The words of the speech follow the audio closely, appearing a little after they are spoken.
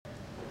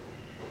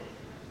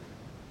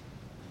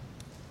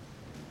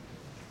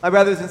My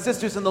brothers and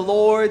sisters in the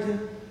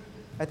Lord,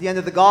 at the end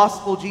of the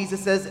gospel, Jesus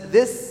says,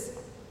 "This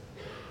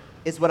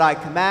is what I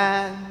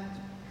command,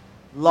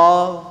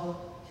 love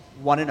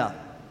one another."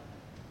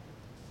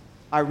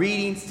 Our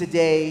readings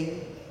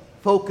today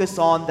focus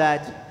on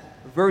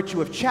that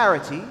virtue of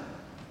charity,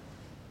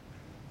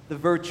 the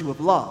virtue of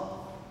love.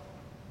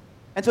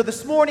 And so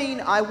this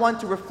morning, I want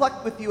to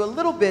reflect with you a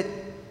little bit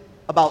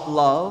about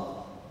love,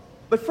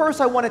 but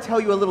first I want to tell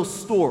you a little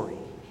story,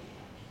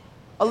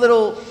 a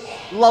little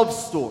love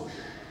story.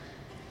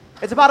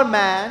 It's about a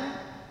man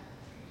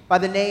by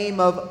the name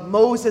of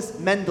Moses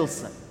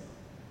Mendelssohn.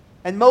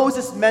 And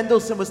Moses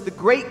Mendelssohn was the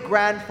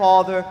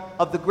great-grandfather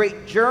of the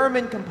great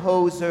German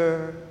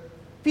composer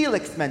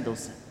Felix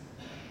Mendelssohn.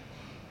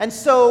 And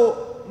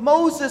so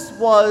Moses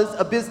was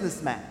a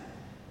businessman.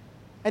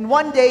 And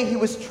one day he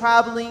was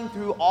traveling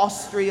through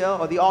Austria,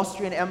 or the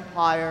Austrian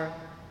Empire,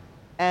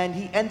 and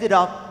he ended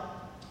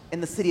up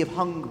in the city of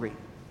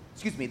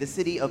the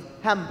city of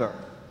Hamburg.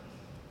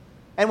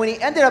 And when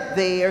he ended up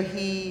there,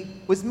 he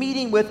was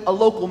meeting with a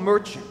local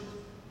merchant.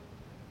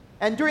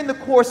 And during the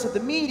course of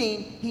the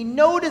meeting, he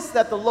noticed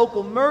that the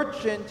local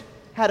merchant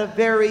had a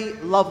very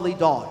lovely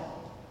daughter.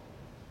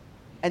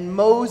 And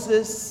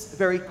Moses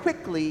very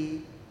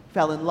quickly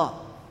fell in love.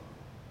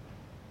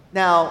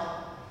 Now,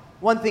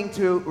 one thing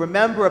to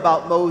remember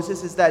about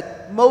Moses is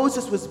that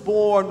Moses was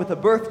born with a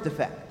birth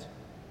defect.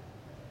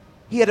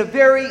 He had a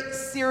very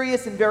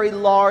serious and very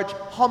large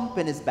hump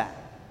in his back.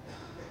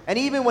 And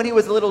even when he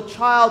was a little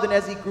child and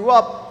as he grew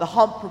up, the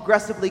hump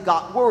progressively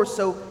got worse,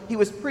 so he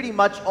was pretty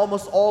much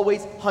almost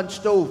always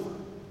hunched over.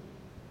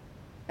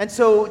 And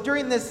so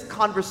during this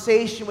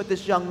conversation with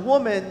this young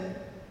woman,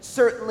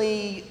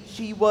 certainly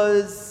she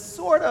was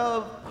sort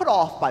of put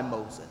off by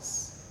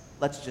Moses,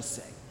 let's just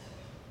say.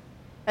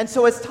 And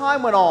so as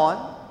time went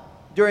on,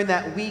 during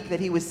that week that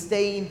he was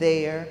staying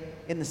there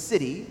in the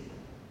city,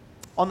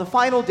 on the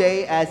final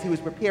day as he was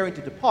preparing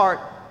to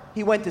depart,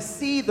 he went to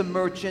see the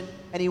merchant,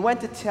 and he went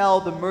to tell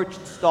the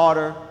merchant's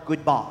daughter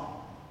goodbye.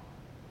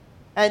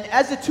 And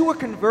as the two were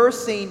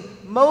conversing,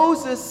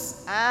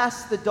 Moses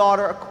asked the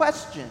daughter a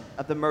question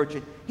of the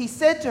merchant. He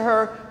said to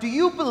her, "Do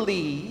you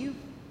believe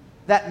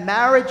that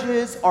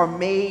marriages are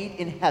made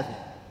in heaven?"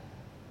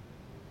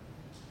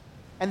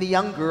 And the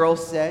young girl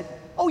said,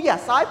 "Oh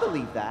yes, I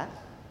believe that."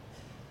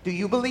 "Do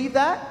you believe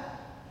that?"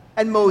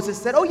 And Moses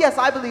said, "Oh yes,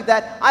 I believe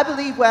that. I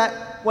believe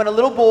that when a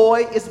little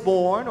boy is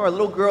born or a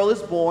little girl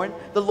is born,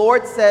 the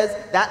Lord says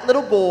that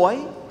little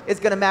boy is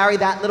going to marry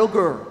that little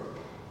girl."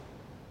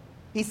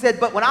 He said,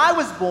 "But when I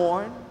was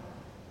born,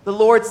 the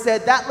Lord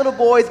said that little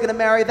boy is going to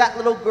marry that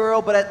little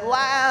girl, but at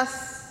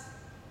last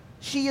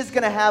she is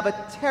going to have a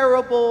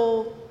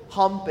terrible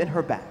hump in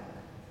her back."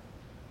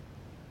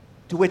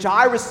 To which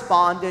I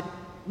responded,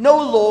 "No,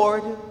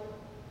 Lord,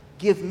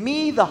 give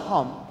me the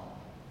hump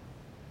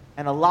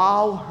and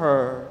allow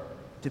her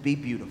to be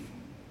beautiful."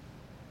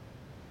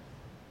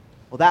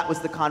 Well, that was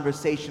the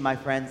conversation, my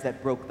friends,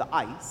 that broke the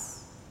ice,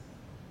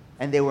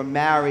 and they were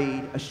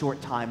married a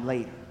short time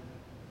later.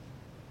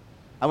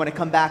 I want to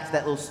come back to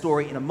that little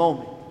story in a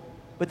moment.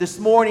 But this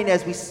morning,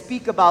 as we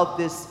speak about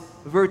this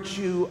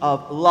virtue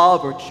of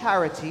love or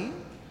charity,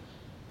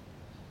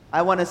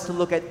 I want us to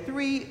look at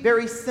three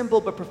very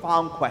simple but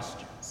profound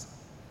questions.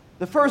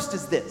 The first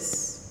is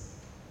this: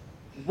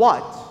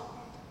 what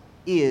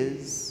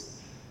is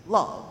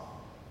love?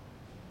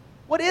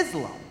 What is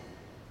love?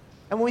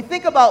 And when we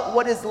think about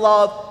what is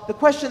love, the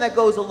question that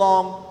goes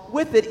along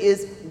with it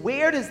is,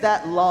 where does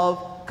that love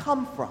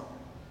come from?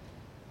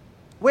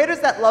 Where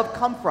does that love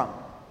come from?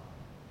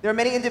 There are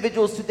many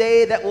individuals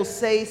today that will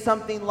say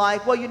something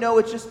like, "Well, you know,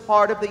 it's just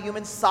part of the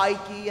human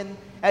psyche, and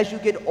as you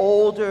get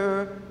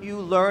older, you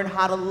learn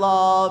how to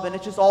love, and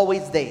it's just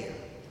always there."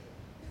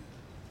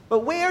 But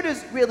where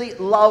does really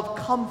love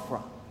come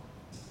from?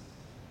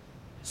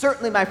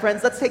 Certainly, my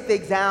friends, let's take the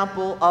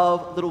example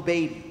of little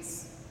babies.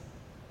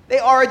 They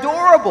are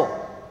adorable.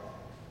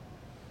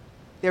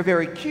 They're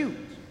very cute.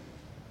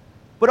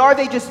 But are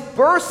they just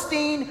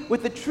bursting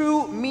with the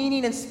true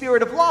meaning and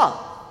spirit of love?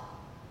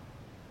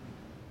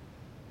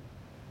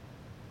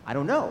 I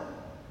don't know.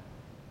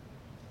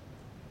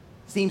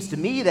 Seems to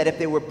me that if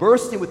they were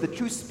bursting with the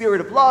true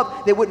spirit of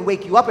love, they wouldn't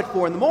wake you up at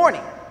 4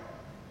 a.m.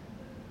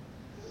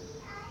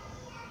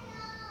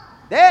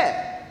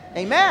 There.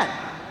 Amen.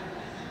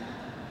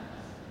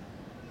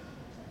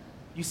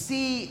 You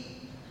see,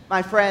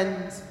 my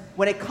friends,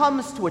 when it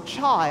comes to a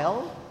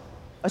child,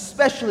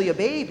 especially a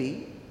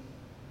baby,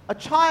 a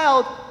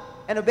child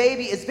and a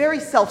baby is very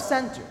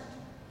self-centered.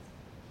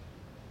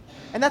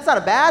 And that's not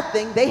a bad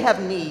thing. They have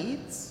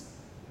needs,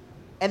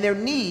 and their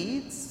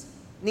needs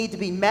need to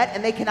be met,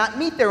 and they cannot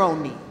meet their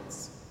own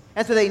needs.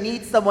 And so they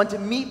need someone to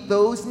meet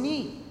those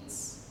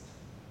needs.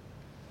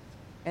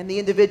 And the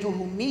individual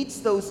who meets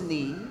those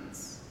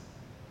needs,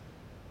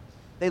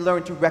 they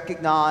learn to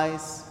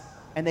recognize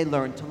and they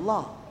learn to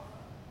love.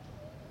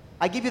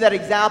 I give you that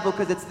example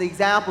because it's the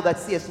example that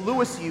C.S.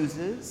 Lewis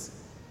uses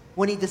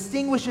when he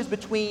distinguishes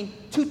between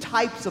two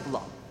types of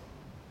love.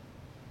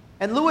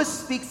 And Lewis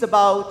speaks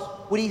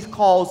about what he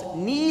calls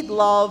need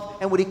love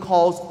and what he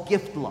calls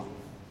gift love.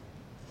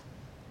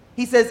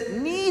 He says,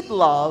 need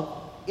love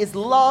is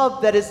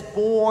love that is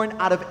born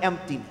out of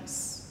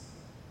emptiness.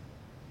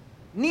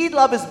 Need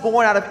love is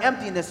born out of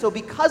emptiness. So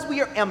because we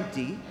are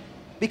empty,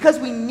 because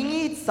we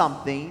need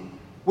something,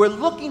 we're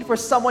looking for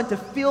someone to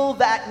fill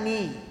that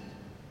need.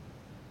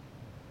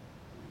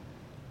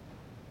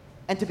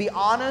 And to be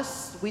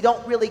honest, we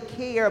don't really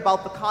care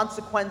about the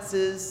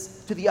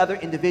consequences to the other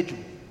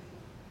individual.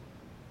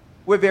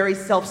 We're very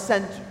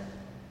self-centered.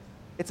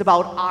 It's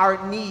about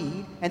our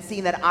need and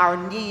seeing that our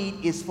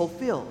need is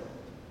fulfilled.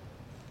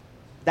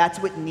 That's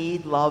what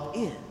need love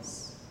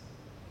is.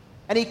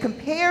 And he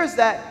compares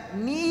that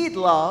need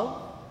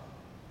love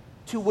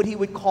to what he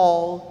would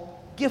call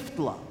gift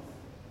love.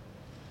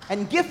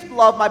 And gift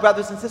love, my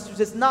brothers and sisters,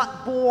 is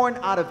not born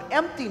out of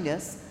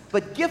emptiness,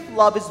 but gift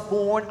love is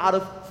born out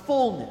of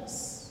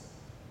fullness.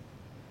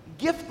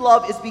 Gift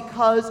love is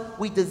because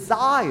we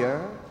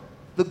desire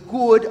the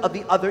good of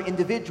the other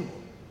individual.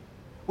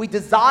 We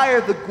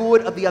desire the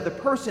good of the other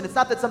person. It's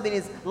not that something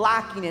is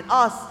lacking in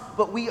us,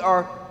 but we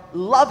are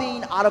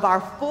loving out of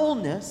our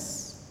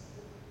fullness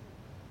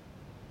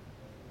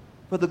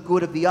for the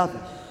good of the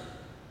other,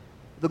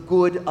 the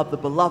good of the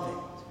beloved.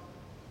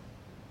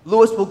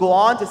 Lewis will go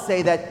on to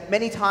say that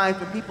many times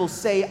when people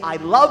say, I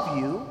love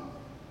you,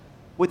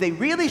 what they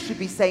really should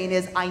be saying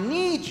is, I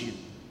need you.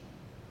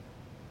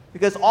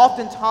 Because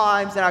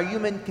oftentimes in our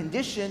human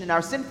condition, in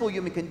our sinful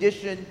human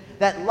condition,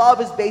 that love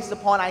is based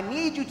upon, I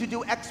need you to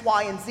do X,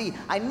 Y, and Z.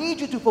 I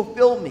need you to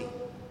fulfill me.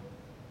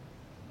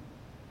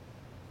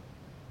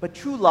 But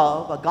true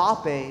love,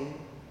 agape,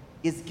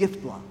 is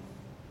gift love.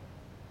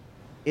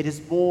 It is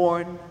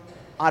born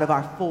out of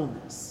our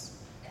fullness.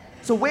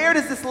 So where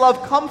does this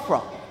love come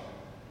from?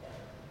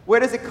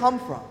 Where does it come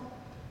from?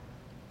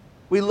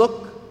 We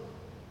look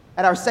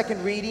at our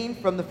second reading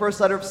from the first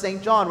letter of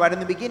St. John, right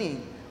in the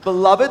beginning.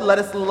 Beloved, let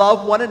us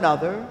love one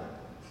another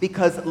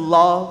because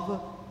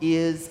love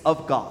is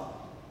of God.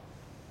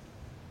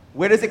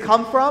 Where does it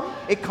come from?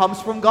 It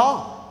comes from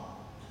God.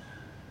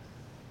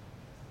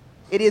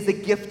 It is a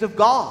gift of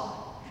God.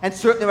 And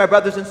certainly, my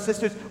brothers and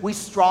sisters, we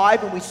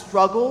strive and we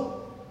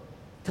struggle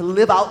to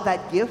live out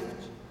that gift.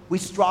 We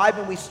strive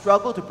and we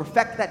struggle to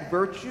perfect that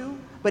virtue,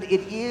 but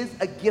it is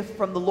a gift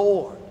from the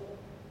Lord.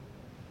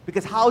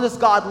 Because how does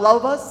God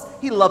love us?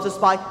 He loves us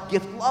by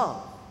gift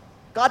love.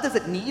 God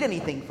doesn't need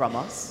anything from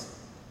us.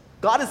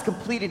 God has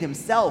completed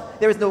himself.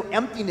 There is no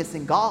emptiness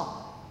in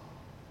God.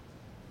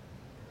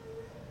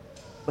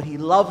 But he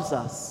loves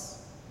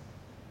us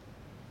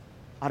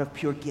out of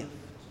pure gift.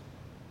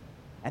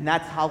 And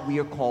that's how we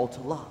are called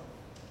to love.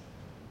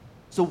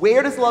 So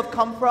where does love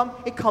come from?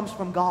 It comes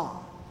from God.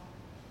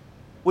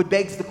 Which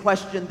begs the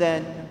question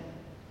then,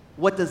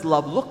 what does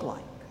love look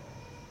like?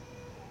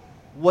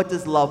 What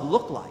does love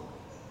look like?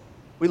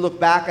 We look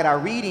back at our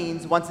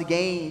readings once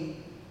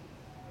again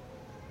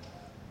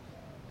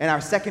in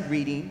our second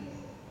reading.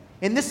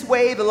 In this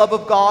way, the love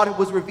of God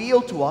was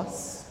revealed to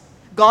us.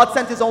 God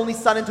sent his only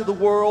Son into the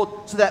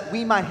world so that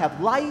we might have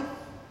life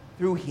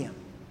through him.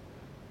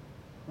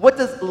 What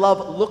does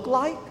love look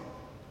like?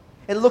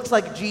 It looks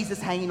like Jesus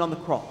hanging on the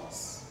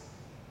cross.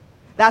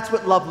 That's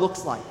what love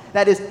looks like.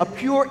 That is a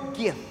pure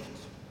gift.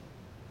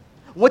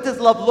 What does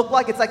love look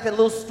like? It's like that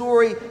little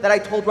story that I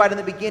told right in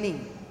the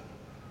beginning.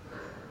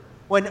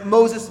 When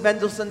Moses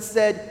Mendelssohn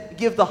said,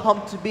 give the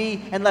hump to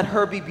me and let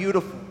her be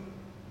beautiful.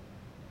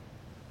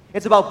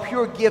 It's about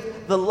pure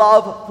gift, the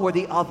love for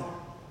the other.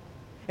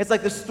 It's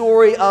like the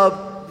story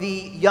of the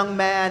young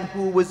man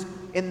who was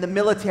in the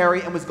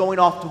military and was going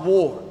off to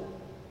war.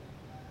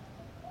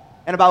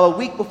 And about a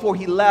week before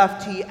he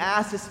left, he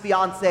asked his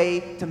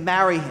fiancée to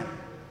marry him.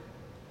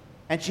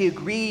 And she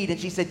agreed, and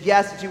she said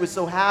yes, and she was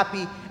so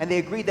happy. And they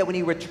agreed that when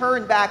he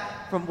returned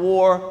back from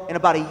war in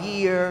about a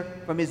year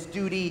from his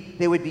duty,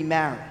 they would be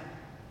married.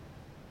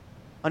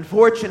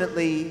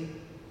 Unfortunately,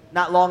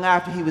 not long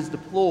after he was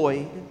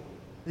deployed,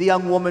 the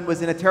young woman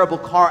was in a terrible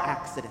car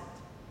accident.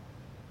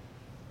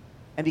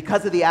 And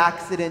because of the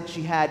accident,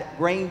 she had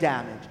brain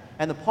damage.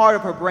 And the part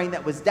of her brain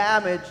that was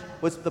damaged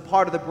was the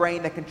part of the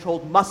brain that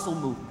controlled muscle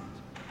movement.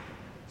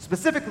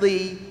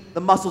 Specifically, the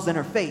muscles in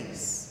her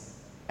face.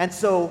 And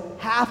so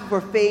half of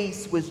her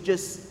face was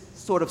just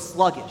sort of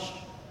sluggish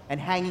and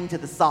hanging to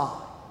the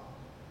side.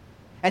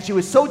 And she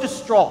was so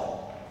distraught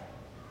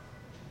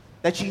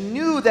that she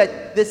knew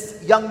that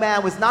this young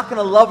man was not going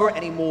to love her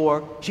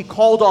anymore. She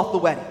called off the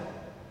wedding.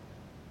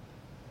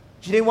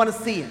 She didn't want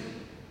to see him.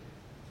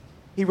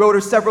 He wrote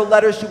her several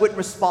letters, she wouldn't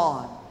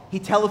respond. He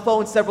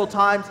telephoned several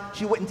times,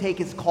 she wouldn't take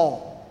his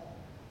call.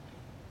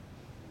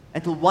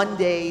 Until one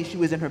day she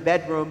was in her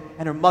bedroom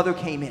and her mother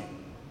came in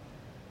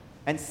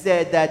and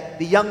said that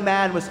the young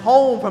man was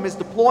home from his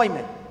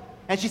deployment.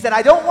 And she said,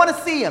 I don't want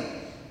to see him.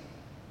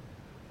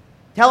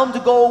 Tell him to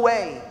go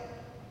away.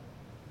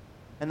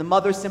 And the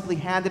mother simply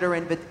handed her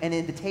an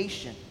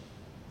invitation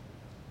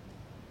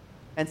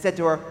and said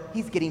to her,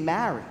 he's getting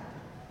married.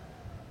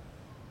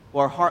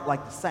 Well, her heart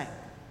like to sank.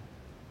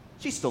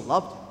 She still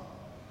loved him.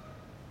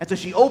 And so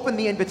she opened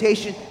the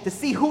invitation to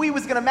see who he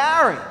was going to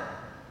marry.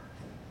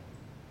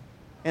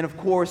 And of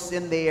course,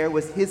 in there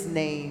was his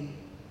name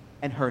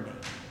and her name.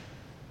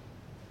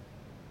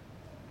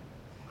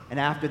 And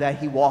after that,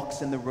 he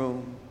walks in the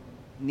room,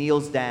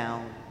 kneels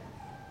down,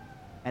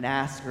 and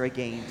asks her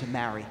again to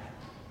marry him.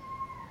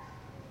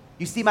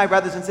 You see, my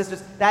brothers and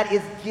sisters, that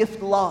is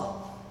gift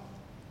love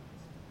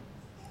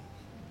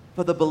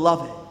for the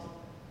beloved.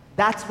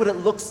 That's what it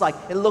looks like.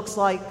 It looks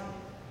like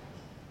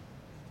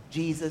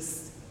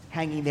Jesus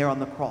hanging there on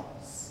the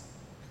cross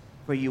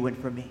for you and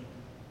for me.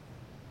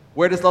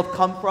 Where does love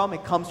come from?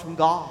 It comes from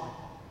God.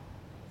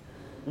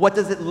 What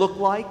does it look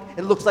like?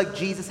 It looks like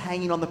Jesus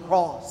hanging on the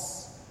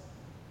cross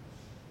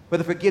for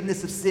the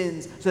forgiveness of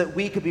sins so that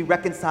we could be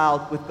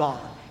reconciled with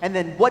God. And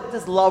then what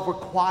does love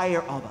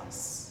require of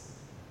us?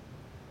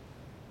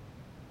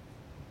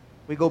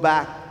 We go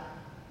back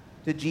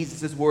to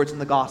Jesus' words in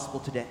the gospel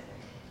today.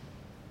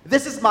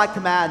 This is my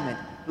commandment.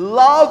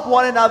 Love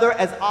one another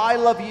as I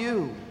love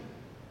you.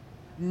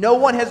 No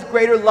one has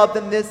greater love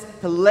than this,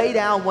 to lay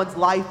down one's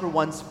life for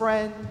one's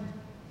friend.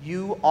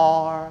 You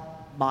are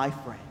my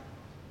friend.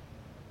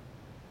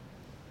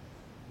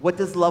 What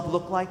does love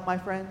look like, my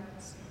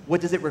friends?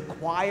 What does it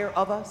require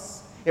of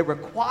us? It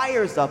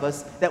requires of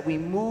us that we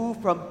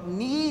move from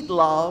need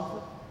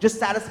love, just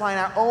satisfying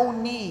our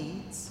own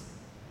needs,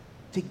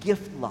 to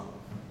gift love,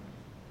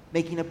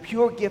 making a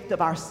pure gift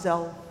of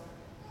ourselves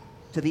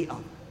to the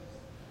other.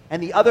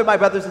 And the other, my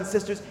brothers and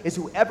sisters, is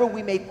whoever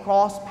we may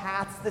cross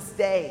paths this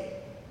day.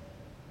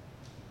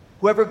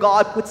 Whoever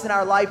God puts in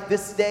our life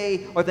this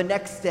day or the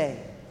next day.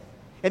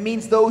 It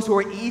means those who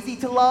are easy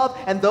to love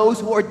and those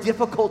who are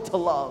difficult to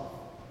love.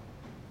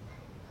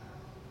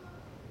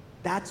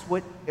 That's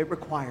what it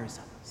requires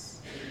of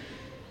us.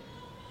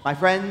 My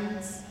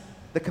friends,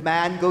 the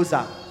command goes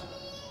out.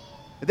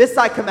 This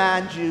I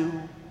command you,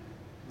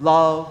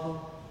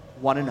 love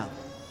one another.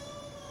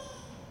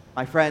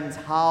 My friends,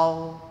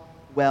 how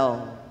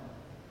well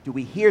do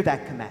we hear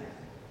that command?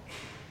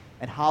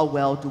 And how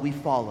well do we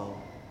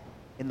follow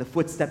in the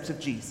footsteps of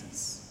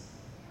Jesus,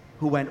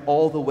 who went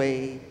all the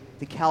way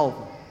to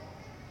Calvary,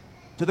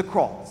 to the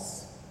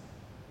cross,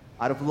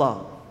 out of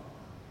love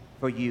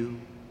for you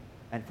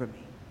and for me?